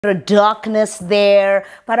of darkness there,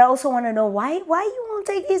 but I also want to know why you won't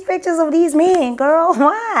take these pictures of these men, girl.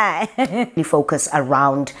 Why? We focus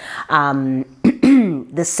around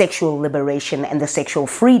the sexual liberation and the sexual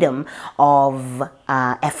freedom of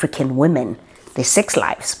African women, their sex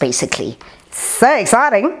lives, basically. So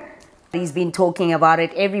exciting. He's been talking about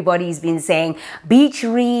it. Everybody's been saying beach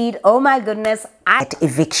read. Oh my goodness. At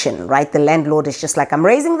eviction, right? The landlord is just like, I'm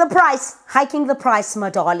raising the price, hiking the price, my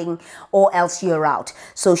darling, or else you're out.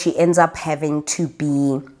 So she ends up having to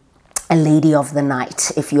be a lady of the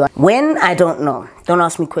night. If you are, when, I don't know. Don't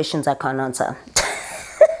ask me questions I can't answer.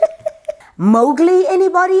 Mowgli,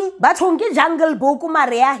 anybody? Bathonge jungle book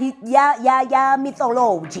Maria ya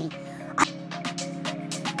mythology.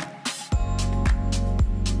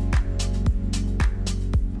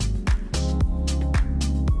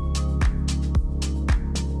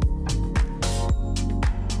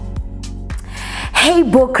 Hey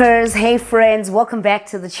bookers, hey friends, welcome back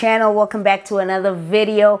to the channel, welcome back to another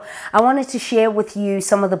video. I wanted to share with you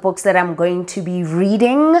some of the books that I'm going to be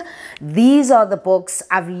reading. These are the books.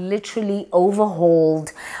 I've literally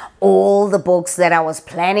overhauled all the books that I was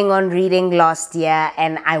planning on reading last year,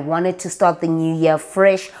 and I wanted to start the new year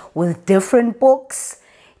fresh with different books.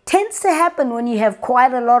 Tends to happen when you have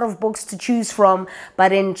quite a lot of books to choose from,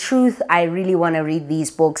 but in truth, I really want to read these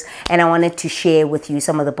books, and I wanted to share with you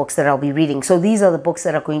some of the books that I'll be reading. So these are the books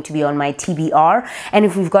that are going to be on my TBR, and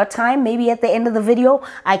if we've got time, maybe at the end of the video,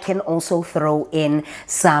 I can also throw in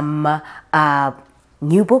some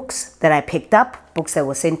new books that I picked up, books that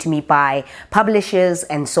were sent to me by publishers,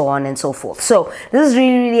 and so on and so forth. So this is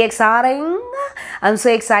really, really exciting. I'm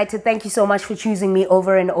so excited. Thank you so much for choosing me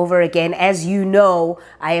over and over again. As you know,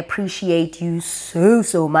 I appreciate you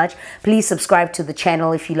so much. Please subscribe to the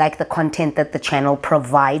channel if you like the content that the channel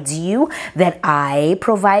provides you, that I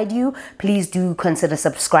provide you. Please do consider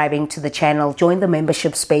subscribing to the channel. Join the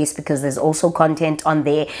membership space because there's also content on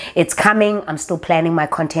there. It's coming. I'm still planning my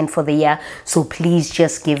content for the year. So please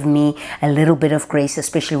just give me a little bit of grace,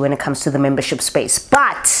 especially when it comes to the membership space.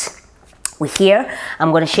 But we're here. I'm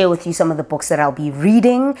going to share with you some of the books that I'll be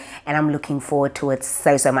reading, and I'm looking forward to it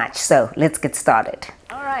so much. So let's get started.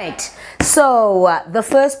 All right, so the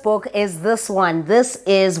first book is this one. This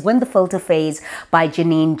is When the Filter Fades by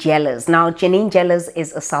Janine Jellers. Now, Janine Jellers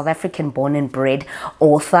is a South African born and bred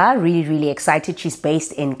author. Really excited. She's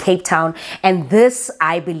based in Cape Town, and this,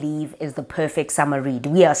 I believe, is the perfect summer read.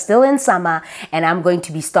 We are still in summer, and I'm going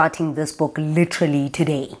to be starting this book literally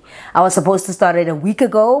today. I was supposed to start it a week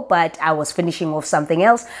ago, but I was finishing off something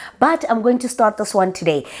else, but I'm going to start this one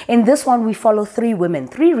today. In this one, we follow three women,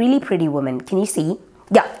 three really pretty women. Can you see?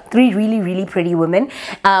 Yeah, three really pretty women.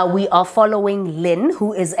 We are following Lynn,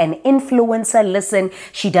 who is an influencer. Listen,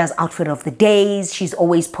 she does outfit of the days. She's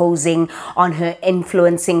always posing on her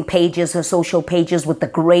influencing pages, her social pages, with the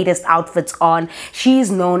greatest outfits on.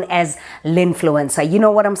 She's known as Linfluencer. You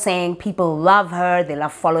know what I'm saying? People love her. They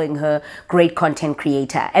love following her. Great content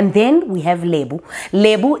creator. And then we have Lebu.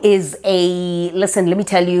 Lebu is a, listen, let me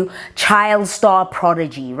tell you, child star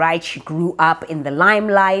prodigy, right? She grew up in the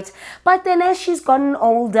limelight, but then as she's gotten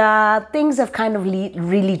older, things have kind of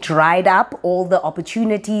really dried up. All the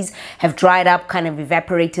opportunities have dried up, kind of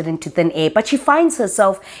evaporated into thin air, but she finds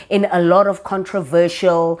herself in a lot of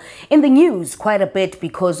controversial, in the news quite a bit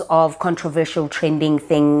because of controversial trending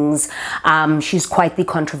things. She's quite the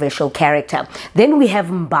controversial character. Then we have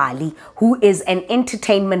Mbali, who is an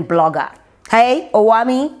entertainment blogger. Hey,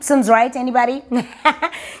 Owami, sounds right, anybody?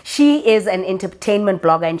 She is an entertainment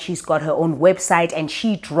blogger, and she's got her own website, and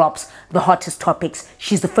she drops the hottest topics.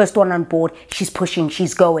 She's the first one on board. She's pushing,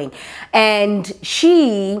 she's going. And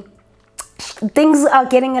things are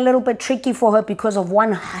getting a little bit tricky for her because of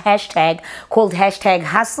one hashtag called hashtag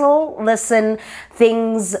hustle. Listen,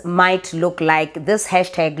 things might look like, this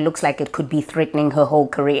hashtag looks like it could be threatening her whole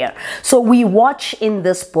career. So we watch in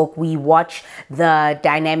this book, we watch the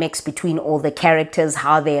dynamics between all the characters,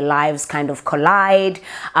 how their lives kind of collide.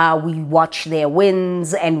 We watch their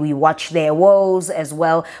wins and we watch their woes as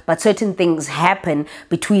well. But certain things happen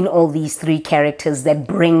between all these three characters that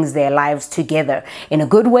brings their lives together in a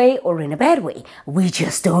good way or in a bad way. We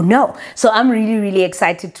just don't know. So I'm really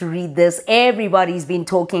excited to read this. Everybody's been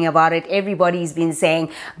talking about it. Everybody's been saying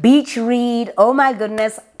beach read. Oh my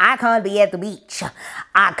goodness, I can't be at the beach.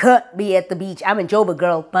 I can't be at the beach. I'm a Joburg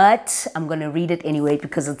girl, but I'm gonna read it anyway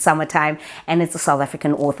because it's summertime and it's a South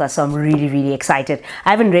African author, so I'm really excited.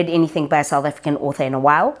 I haven't read anything by a South African author in a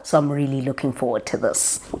while, so I'm really looking forward to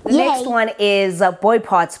this. The next one is Boy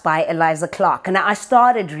Parts by Eliza Clark. Now I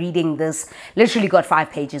started reading this, literally got 5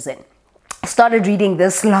 pages in. started reading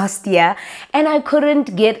this last year and I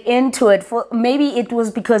couldn't get into it. For maybe it was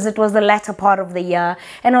because it was the latter part of the year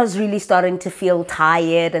and I was really starting to feel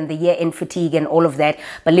tired and the year-end fatigue and all of that.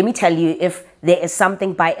 But let me tell you, if there is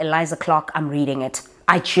something by Eliza Clark, I'm reading it.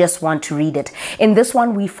 I just want to read it. In this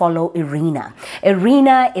one, we follow Irina.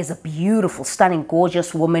 Irina is a beautiful, stunning,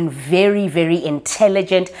 gorgeous woman, very, very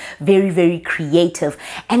intelligent, very, very creative.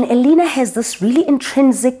 And Elena has this really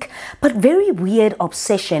intrinsic but very weird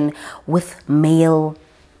obsession with male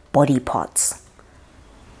body parts.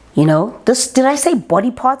 You know, did I say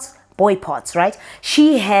body parts? Boy parts, right?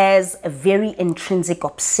 She has a very intrinsic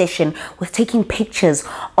obsession with taking pictures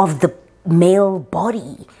of the male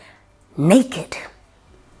body naked.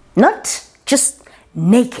 Not just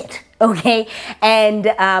naked, okay? And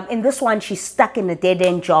in this one, she's stuck in a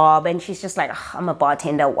dead-end job and she's just like, I'm a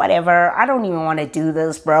bartender, whatever. I don't even want to do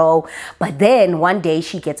this, bro. But then one day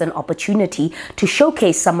she gets an opportunity to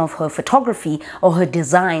showcase some of her photography or her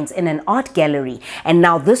designs in an art gallery. And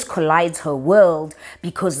now this collides her world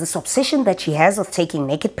because this obsession that she has of taking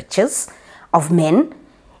naked pictures of men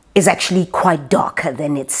is actually quite darker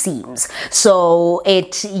than it seems. So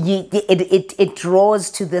it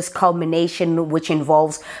draws to this culmination, which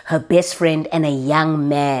involves her best friend and a young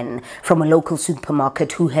man from a local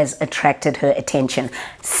supermarket who has attracted her attention.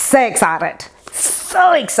 So excited.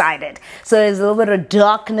 So excited. So there's a little bit of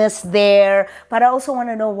darkness there, but I also want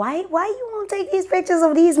to know why you won't take these pictures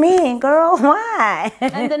of these men, girl? Why?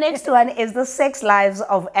 And the next one is The Sex Lives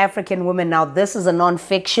of African Women. Now, this is a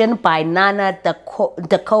non-fiction by Nana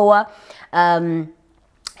Dakoa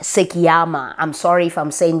Sekiyama. I'm sorry if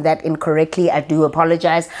I'm saying that incorrectly. I do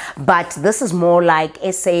apologize. But this is more like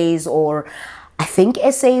essays, or I think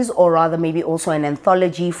essays, or rather maybe also an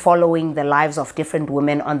anthology following the lives of different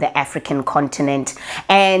women on the African continent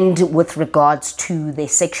and with regards to their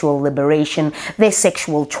sexual liberation, their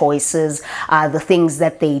sexual choices, the things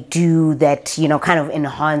that they do that, you know, kind of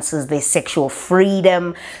enhances their sexual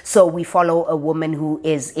freedom. So we follow a woman who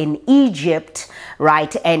is in Egypt,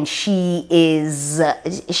 right? And she is,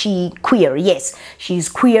 she queer. Yes, she's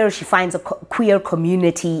queer. She finds a queer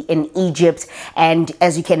community in Egypt. And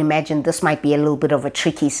as you can imagine, this might be a little bit of a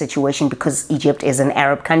tricky situation because Egypt is an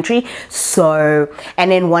Arab country. So,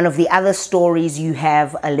 and in one of the other stories, you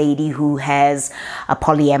have a lady who has a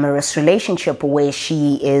polyamorous relationship where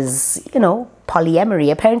she is, you know, polyamory.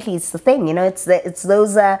 Apparently it's the thing, you know, it's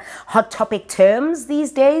those hot topic terms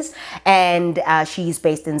these days. And she's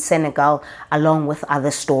based in Senegal along with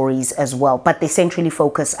other stories as well. But they centrally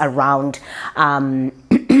focus around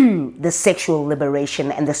the sexual liberation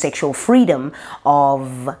and the sexual freedom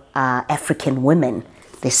of African women,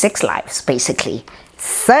 their sex lives, basically.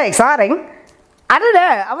 So exciting. I don't know.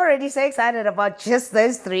 I'm already so excited about just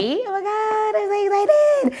those three. Oh my God, I'm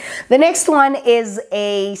so excited. The next one is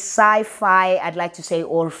a sci-fi, I'd like to say,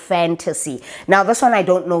 or fantasy. Now, this one I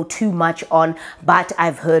don't know too much on, but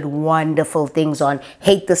I've heard wonderful things on.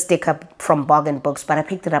 Hate the sticker from Bargain Books, but I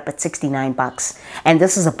picked it up at 69 bucks. And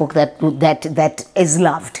this is a book that is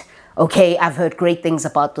loved. Okay, I've heard great things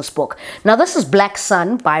about this book. Now, this is Black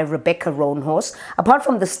Sun by Rebecca Roanhorse. Apart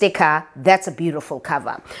from the sticker, that's a beautiful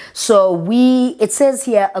cover. So it says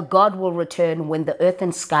here, a God will return when the earth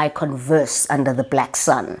and sky converse under the black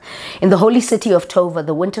sun. In the holy city of Tova,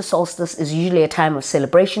 the winter solstice is usually a time of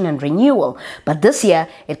celebration and renewal. But this year,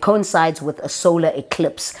 it coincides with a solar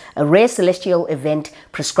eclipse, a rare celestial event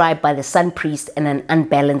prescribed by the sun priest and an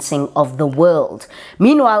unbalancing of the world.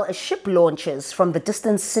 Meanwhile, a ship launches from the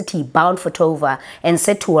distant city bound for Tova and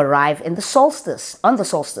set to arrive on the solstice.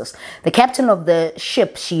 The captain of the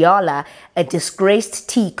ship, Shiala, a disgraced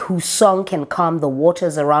teak whose song can calm the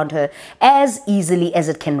waters around her as easily as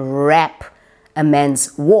it can warp a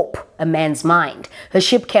man's mind. Her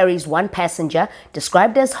ship carries one passenger,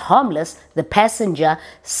 described as harmless. The passenger,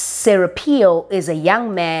 Serapio, is a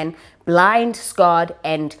young man, blind, scarred,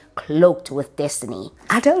 and cloaked with destiny.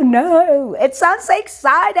 I don't know. It sounds so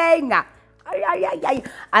exciting.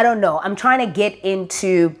 I don't know. I'm trying to get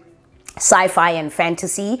into sci-fi and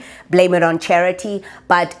fantasy, blame it on charity,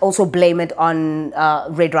 but also blame it on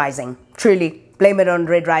Red Rising. Truly, blame it on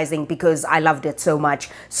Red Rising because I loved it so much,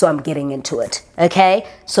 so I'm getting into it. Okay,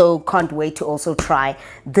 so can't wait to also try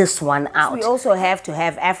this one out. We also have to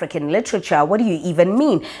have African literature. What do you even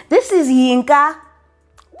mean? This is Yinka.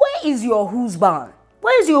 Where is your husband?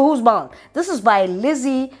 Where is your husband? This is by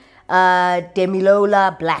Lizzie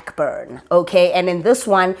Demilola Blackburn. Okay, and in this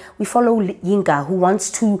one we follow Yinka, who wants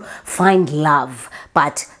to find love,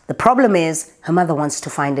 but the problem is her mother wants to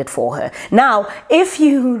find it for her. Now, if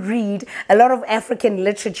you read a lot of African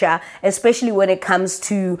literature, especially when it comes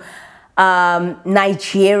to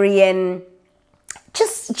Nigerian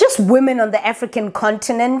just women on the African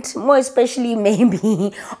continent, more especially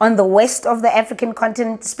maybe on the west of the African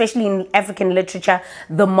continent, especially in African literature.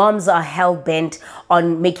 The moms are hell-bent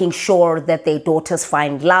on making sure that their daughters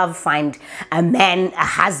find love, find a man, a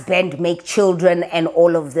husband, make children, and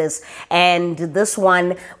all of this. And this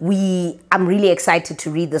one, I'm really excited to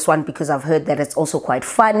read this one because I've heard that it's also quite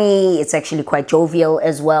funny. It's actually quite jovial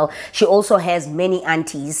as well. She also has many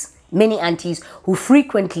aunties who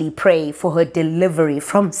frequently pray for her delivery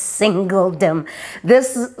from singledom.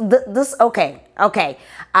 Okay.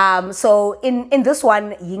 So in this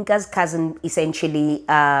one, Yinka's cousin essentially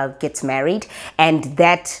gets married, and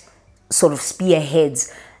that sort of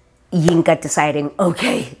spearheads Yinka deciding,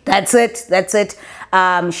 okay, that's it.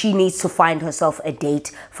 She needs to find herself a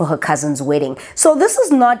date for her cousin's wedding. So this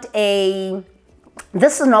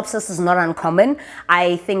synopsis is not uncommon.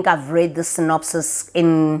 I think I've read this synopsis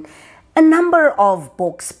in a number of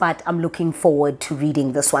books, but I'm looking forward to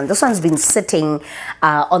reading this one. This one's been sitting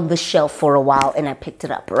on the shelf for a while, and I picked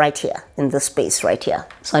it up right here in this space right here.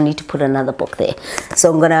 So I need to put another book there.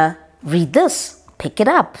 So I'm gonna read this, pick it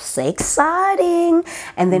up. So exciting.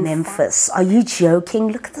 And then Memphis. Are you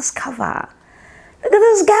joking? Look at this cover. Look at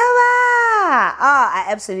this cover! I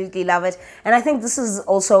absolutely love it. And I think this is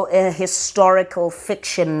also a historical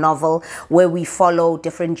fiction novel where we follow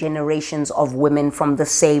different generations of women from the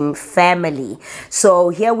same family. So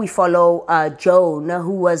here we follow Joan,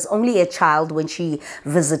 who was only a child when she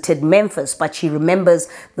visited Memphis, but she remembers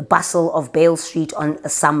the bustle of Bale Street on a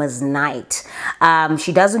summer's night.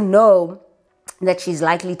 She doesn't know that she's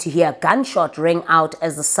likely to hear a gunshot ring out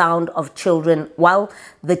as the sound of children while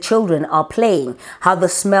the children are playing. How the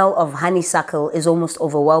smell of honeysuckle is almost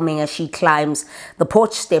overwhelming as she climbs the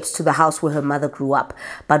porch steps to the house where her mother grew up.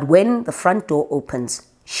 But when the front door opens,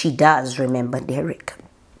 she does remember Derek.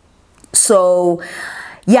 So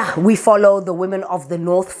yeah, we follow the women of the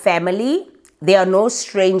North family. They are no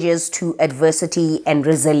strangers to adversity and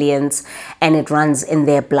resilience, and it runs in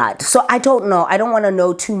their blood. So I don't know. I don't want to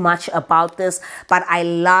know too much about this, but I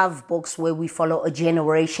love books where we follow a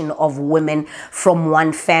generation of women from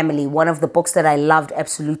one family. One of the books that I loved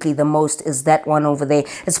absolutely the most is that one over there.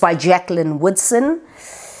 It's by Jacqueline Woodson.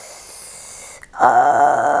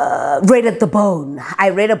 Red at the Bone. I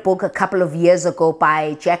read a book a couple of years ago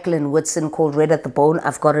by Jacqueline Woodson called Red at the Bone.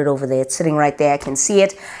 I've got it over there. It's sitting right there. I can see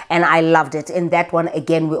it. And I loved it. In that one,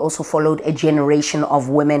 again, we also followed a generation of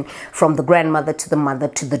women from the grandmother to the mother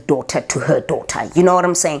to the daughter to her daughter. You know what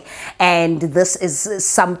I'm saying? And this is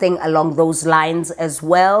something along those lines as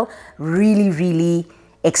well. Really, really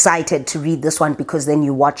excited to read this one because then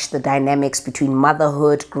you watch the dynamics between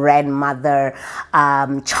motherhood, grandmother,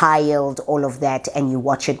 child, all of that, and you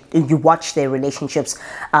watch their relationships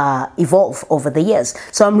evolve over the years.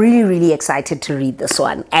 So I'm really, really excited to read this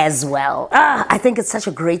one as well. I think it's such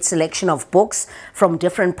a great selection of books from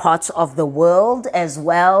different parts of the world as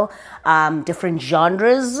well. Different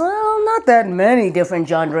genres. Well, not that many different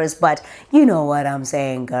genres, but you know what I'm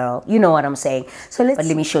saying, girl. You know what I'm saying. So let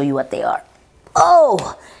me show you what they are.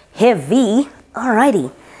 Oh, heavy. Alrighty.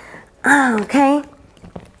 Okay.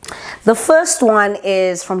 The first one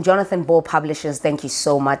is from Jonathan Ball Publishers. Thank you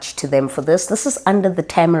so much to them for this. This is Under the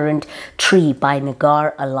Tamarind Tree by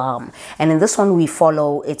Nagar Alam. And in this one we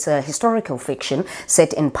follow, it's a historical fiction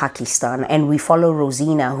set in Pakistan. And we follow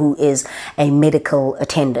Rosina, who is a medical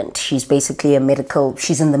attendant. She's basically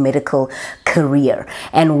she's in the medical career.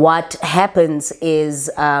 And what happens is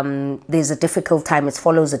there's a difficult time. It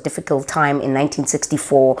follows a difficult time in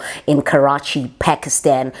 1964 in Karachi,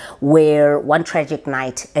 Pakistan, where one tragic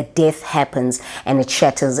night a death happens and it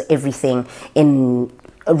shatters everything in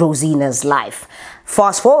Rosina's life.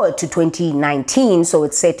 Fast forward to 2019, so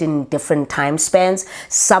it's set in different time spans.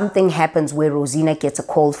 Something happens where Rosina gets a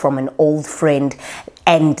call from an old friend,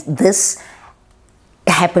 and this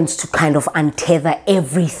happens to kind of untether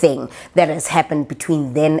everything that has happened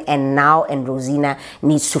between then and now, and Rosina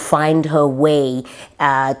needs to find her way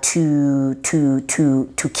to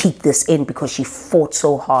keep this in because she fought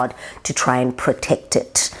so hard to try and protect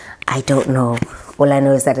it. I don't know. All I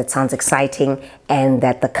know is that it sounds exciting and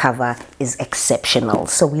that the cover is exceptional.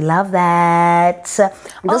 So we love that.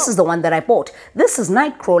 This is the one that I bought. This is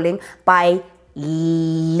Nightcrawling by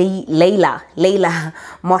Layla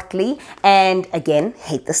Motley, and again,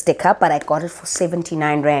 hate the sticker, but I got it for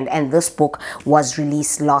 79 Rand, and this book was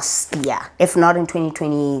released last year. If not in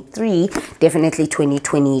 2023, definitely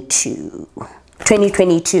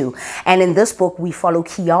 2022. And in this book we follow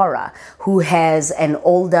Kiara, who has an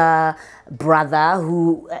older brother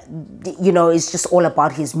who, you know, is just all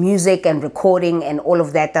about his music and recording and all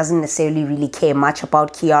of that, doesn't necessarily really care much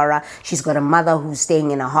about Kiara. She's got a mother who's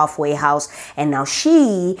staying in a halfway house, and now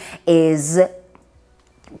she is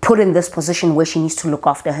put in this position where she needs to look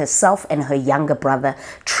after herself and her younger brother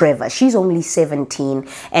Trevor. She's only 17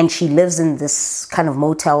 and she lives in this kind of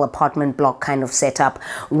motel apartment block kind of setup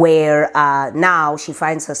where now she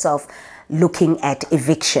finds herself looking at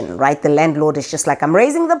eviction, right? The landlord is just like, I'm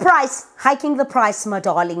raising the price, hiking the price, my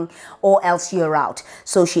darling, or else you're out.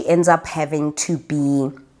 So she ends up having to be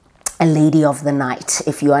a lady of the night,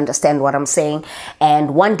 if you understand what I'm saying.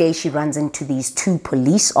 And one day she runs into these two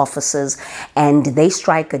police officers and they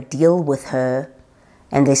strike a deal with her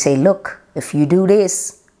and they say, look, if you do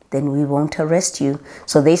this, then we won't arrest you.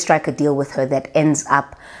 So they strike a deal with her that ends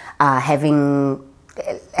up having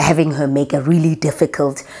her make a really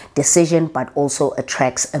difficult decision, but also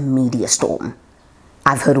attracts a media storm.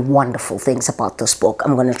 I've heard wonderful things about this book.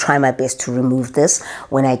 I'm going to try my best to remove this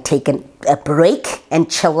when I take a break and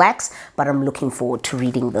chillax, but I'm looking forward to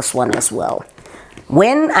reading this one as well.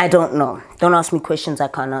 When? I don't know. Don't ask me questions I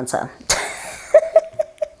can't answer.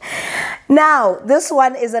 Now, this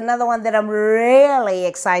one is another one that I'm really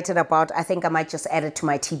excited about. I think I might just add it to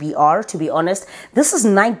my TBR, to be honest. This is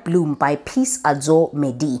Night Bloom by Peace Adzo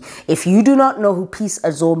Medi. If you do not know who Peace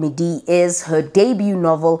Adzo Medi is, her debut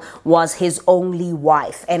novel was His Only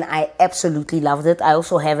Wife, and I absolutely loved it. I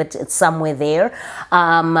also have it, it's somewhere there.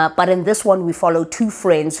 But in this one, we follow two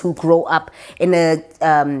friends who grow up in a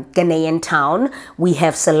Ghanaian town. We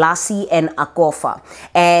have Selassie and Akofa.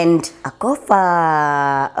 And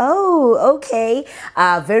Akofa, oh, okay,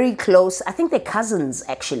 very close. I think they're cousins,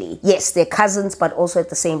 actually. Yes, they're cousins, but also at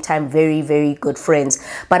the same time very, very good friends.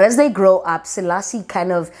 But as they grow up, Selassie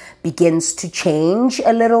kind of begins to change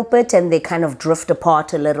a little bit and they kind of drift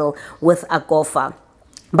apart a little with Akofa.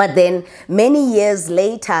 But then many years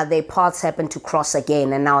later, their paths happen to cross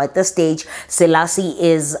again. And now at this stage,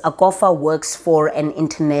 Akofa works for an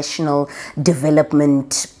international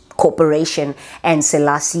development corporation and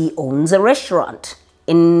Selassie owns a restaurant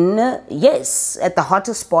at the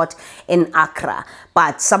hottest spot in Accra.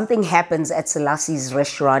 But something happens at Selassie's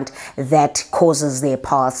restaurant that causes their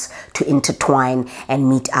paths to intertwine and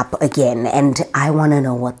meet up again. And I want to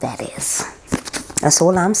know what that is. That's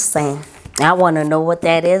all I'm saying. I want to know what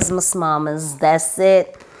that is, Miss Mamas. That's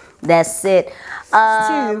it. That's it.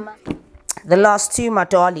 The last two, my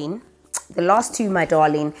darling.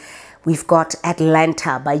 We've got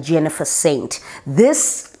Atlanta by Jennifer Saint.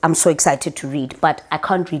 This I'm so excited to read, but I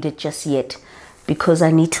can't read it just yet because I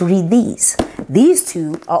need to read these. These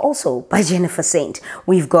two are also by Jennifer Saint.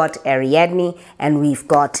 We've got Ariadne and we've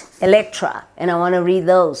got Electra, and I want to read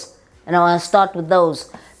those. And I want to start with those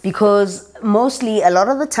because mostly, a lot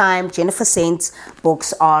of the time, Jennifer Saint's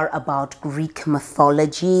books are about Greek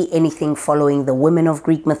mythology, anything following the women of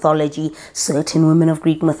Greek mythology, certain women of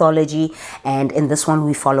Greek mythology. And in this one,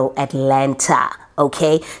 we follow Atlanta.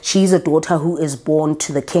 Okay, she's a daughter who is born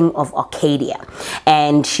to the king of Arcadia,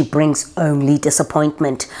 and she brings only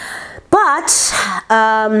disappointment. But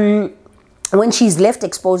when she's left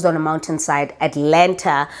exposed on a mountainside,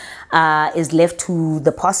 Atlanta is left to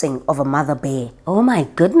the passing of a mother bear. Oh my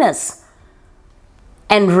goodness.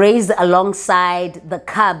 And raised alongside the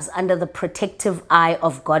cubs under the protective eye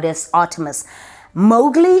of goddess Artemis.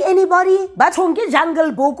 Mowgli, anybody? Bathonke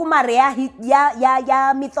jungle boku maria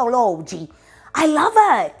ya mythology. I love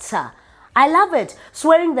it. I love it.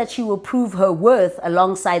 Swearing that she will prove her worth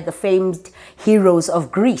alongside the famed heroes of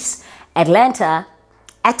Greece. Atalanta.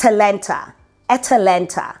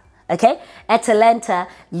 Okay? Atalanta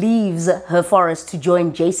leaves her forest to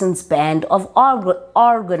join Jason's band of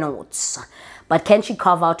Argonauts. But can she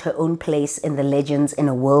carve out her own place in the legends in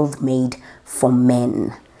a world made for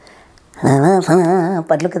men?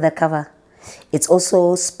 But look at that cover. It's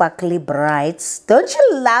also sparkly bright. Don't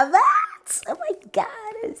you love it? Oh my God,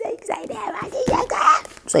 I'm so excited.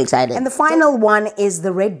 So excited. And the final one is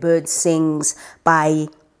The Red Bird Sings by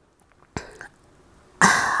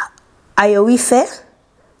Ayoife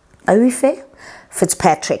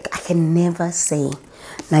Fitzpatrick. I can never say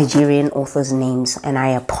Nigerian authors' names and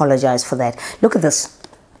I apologize for that. Look at this.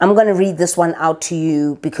 I'm going to read this one out to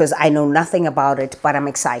you because I know nothing about it, but I'm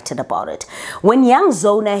excited about it. When young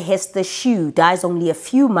Zona Hester Shue dies only a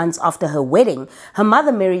few months after her wedding, her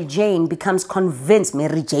mother Mary Jane becomes convinced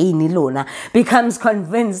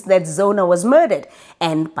that Zona was murdered,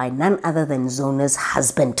 and by none other than Zona's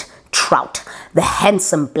husband, Trout, the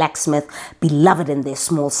handsome blacksmith, beloved in their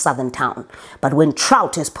small southern town. But when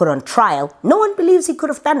Trout is put on trial, no one believes he could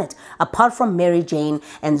have done it, apart from Mary Jane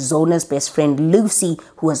and Zona's best friend Lucy,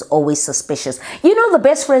 who was always suspicious. You know, the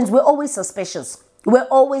best friends, we're always suspicious. We're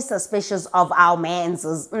always suspicious of our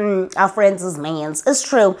our friends' mans. It's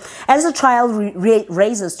true. As the trial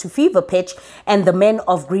raises to fever pitch and the men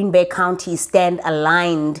of Green Bay County stand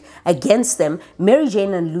aligned against them, Mary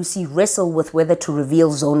Jane and Lucy wrestle with whether to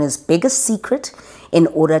reveal Zona's biggest secret in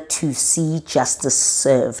order to see justice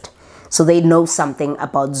served. So they know something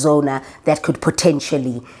about Zona that could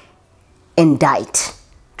potentially indict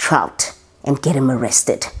Trout and get him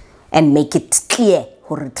arrested and make it clear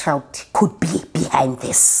Trout could be behind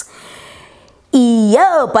this.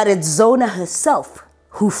 Yeah, but it's Zona herself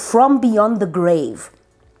who, from beyond the grave,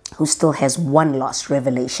 who still has one last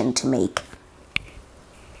revelation to make.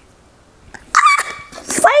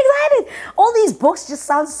 So excited! All these books just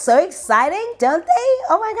sound so exciting, don't they?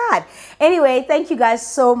 Oh my God. Anyway, thank you guys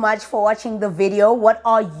so much for watching the video. What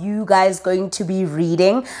are you guys going to be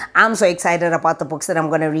reading? I'm so excited about the books that I'm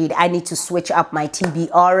going to read. I need to switch up my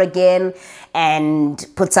TBR again and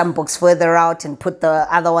put some books further out and put the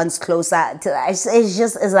other ones closer. It's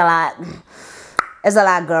a lot. It's a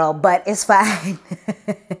lot, girl, but it's fine.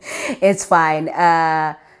 It's fine.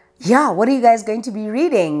 Yeah, what are you guys going to be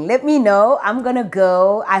reading? Let me know. I'm gonna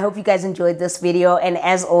go. I hope you guys enjoyed this video, and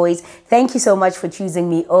as always, thank you so much for choosing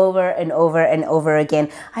me over and over and over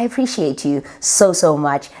again. I appreciate you so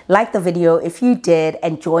much. Like the video if you did,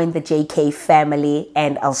 and join the JK family,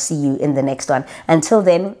 and I'll see you in the next one. Until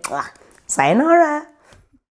then, sayonara.